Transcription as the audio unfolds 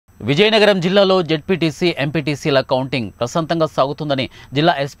విజయనగరం జిల్లాలో ZPTC ఎంపీటీసీల counting ప్రశాంతంగా సాగుతుందని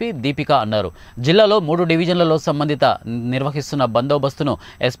జిల్లా ఎస్పీ దీపిక అన్నారు. జిల్లాలో 3 డివిజన్లలో సంబంధిత నిర్వహిస్తున్న బందోబస్తును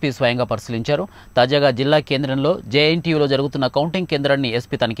ఎస్పీ స్వయంగా పరిశీలించారు. తాజాగా జిల్లా కేంద్రంలో జేఎన్టీయూలో జరుగుతున్న కౌంటింగ్ కేంద్రాన్ని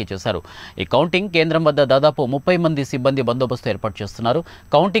ఎస్పీ తనిఖీ చేశారు. ఈ కౌంటింగ్ కేంద్రం వద్ద దాదాపు 30 మంది సిబ్బంది బందోబస్తు ఏర్పాటు చేస్తున్నారు.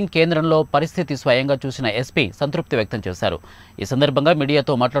 కౌంటింగ్ కేంద్రంలో పరిస్థితి స్వయంగా చూసిన ఎస్పీ సంతృప్తి వ్యక్తం చేశారు. ఈ సందర్భంగా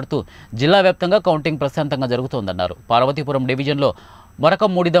మీడియాతో మాట్లాడుతూ జిల్లా వ్యాప్తంగా కౌంటింగ్ ప్రశాంతంగా జరుగుతోందన్నారు. పార్వతీపురం డివిజన్లో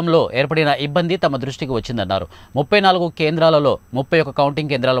మరకమూడిదంలో ఏర్పడిన ఇబ్బంది తమ దృష్టికి వచ్చిందన్నారు. 34 కేంద్రాలలో 31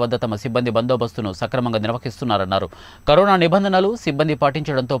 కౌంటింగ్ కేంద్రాల వద్ద తమ సిబ్బంది బందోబస్తును సక్రమంగా నిర్వహిస్తున్నారన్నారు. కరోనా నిబంధనలు సిబ్బంది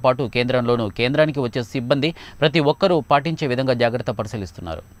పాటించడంతో పాటు కేంద్రానికి వచ్చే సిబ్బంది ప్రతి ఒక్కరూ పాటించే విధంగా జాగ్రత్త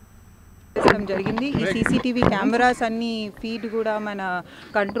పరిశీలిస్తున్నారు. జరిగింది. ఈ సీసీటీవీ కెమెరాస్ అన్ని ఫీడ్ కూడా మన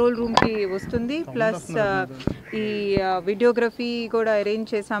కంట్రోల్ రూమ్కి వస్తుంది. ప్లస్ ఈ వీడియోగ్రఫీ కూడా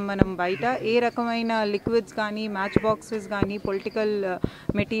అరేంజ్ చేసాం మనం. బయట ఏ రకమైన లిక్విడ్స్ కానీ మ్యాచ్ బాక్సెస్ కానీ political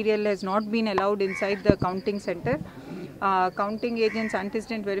material Hess not been allowed inside the counting centre. Counting agents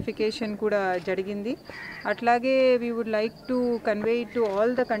antecedent verification కూడా జరిగింది. అట్లాగే we would like to convey to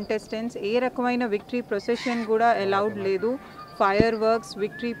all the contestants ఏ రకమైన విక్టరీ ప్రొసెషన్ కూడా అలౌడ్ లేదు. Fireworks,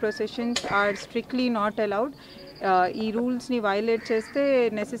 victory processions are strictly not allowed. ఈ రూల్స్ని violate చేస్తే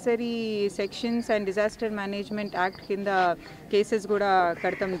necessary sections and disaster management act కింద కేసెస్ కూడా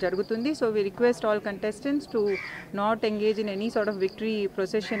కడతం జరుగుతుంది. So we request all contestants to not engage in any sort of victory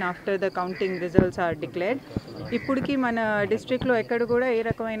procession after the counting results are declared. ఇప్పటికీ మన డిస్ట్రిక్ట్లో ఎక్కడ కూడా ఏ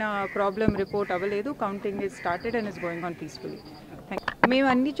రకమైన ప్రాబ్లం రిపోర్ట్ అవ్వలేదు. Counting is started and is going on peacefully. మేము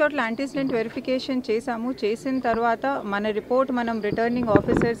అన్ని చోట్ల యాంటిసిడెంట్ వెరిఫికేషన్ చేసిన తర్వాత మన రిపోర్ట్ మనం రిటర్నింగ్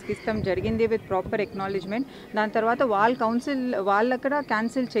ఆఫీసర్స్కి ఇస్తాం జరిగింది విత్ ప్రాపర్ ఎక్నాలజ్మెంట్. దాని తర్వాత వాళ్ళక్కడ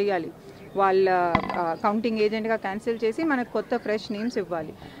క్యాన్సిల్ చేయాలి. వాళ్ళ కౌంటింగ్ ఏజెంట్గా క్యాన్సిల్ చేసి మనకు కొత్త ఫ్రెష్ నేమ్స్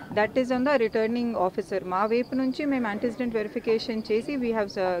ఇవ్వాలి. That is on the returning officer. మా వైపు నుంచి మేము యాంటిసిడెంట్ వెరిఫికేషన్ చేసి we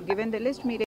have given the list.